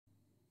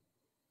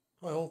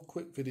Hi all,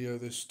 quick video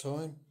this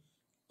time.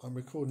 I'm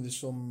recording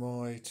this on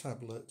my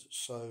tablet,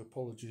 so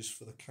apologies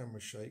for the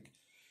camera shake.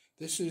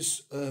 This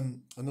is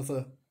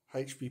another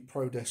HP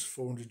Prodesk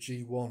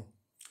 400G1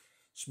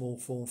 small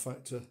form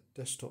factor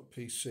desktop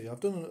PC.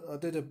 I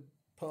did a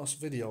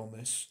past video on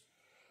this,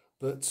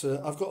 but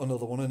I've got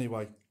another one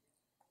anyway.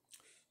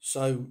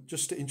 So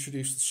just to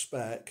introduce the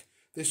spec,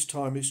 this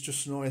time it's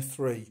just an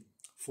i3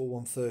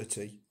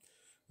 4130.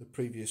 The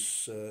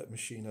previous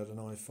machine had an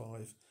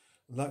i5.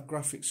 And that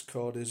graphics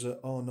card is a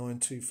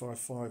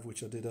R9255,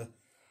 which I did a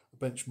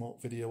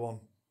benchmark video on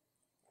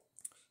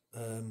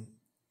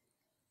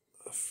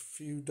a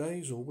few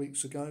days or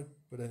weeks ago,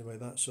 but anyway,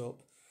 that's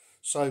up.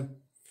 So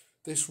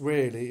this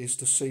really is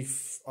to see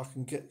if I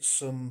can get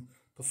some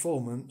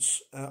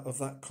performance out of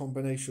that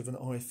combination of an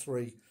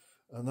i3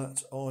 and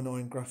that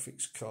R9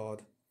 graphics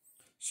card.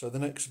 So the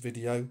next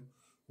video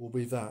will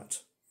be that.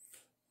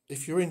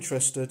 If you're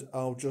interested,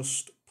 I'll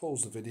just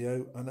pause the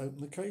video and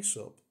open the case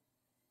up.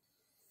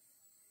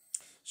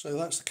 So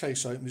that's the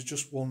case open. There's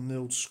just one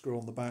nilled screw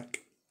on the back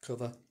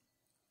cover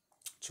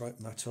to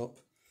open that up.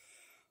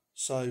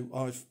 So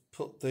I've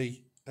put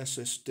the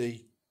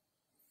SSD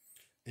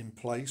in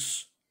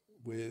place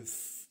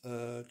with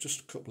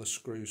just a couple of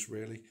screws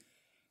really,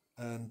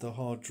 and the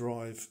hard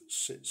drive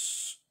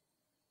sits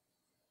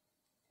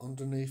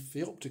underneath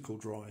the optical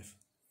drive.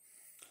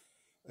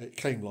 It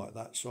came like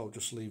that, so I'll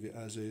just leave it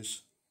as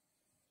is.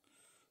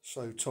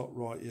 So top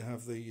right you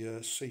have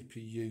the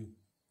CPU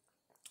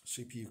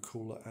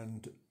cooler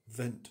and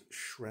vent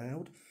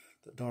shroud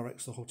that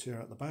directs the hot air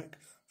out the back.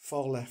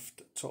 Far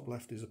left, top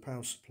left is a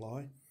power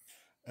supply,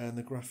 and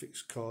the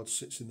graphics card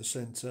sits in the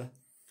centre.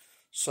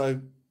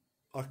 So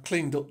I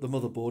cleaned up the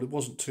motherboard, it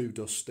wasn't too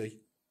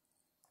dusty,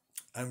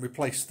 and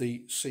replaced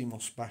the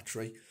CMOS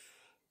battery,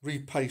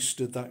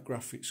 repasted that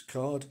graphics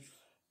card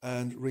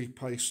and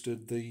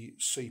repasted the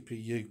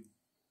CPU.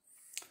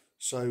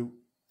 So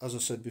as I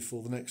said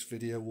before, the next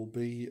video will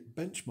be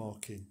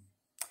benchmarking.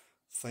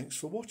 Thanks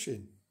for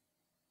watching.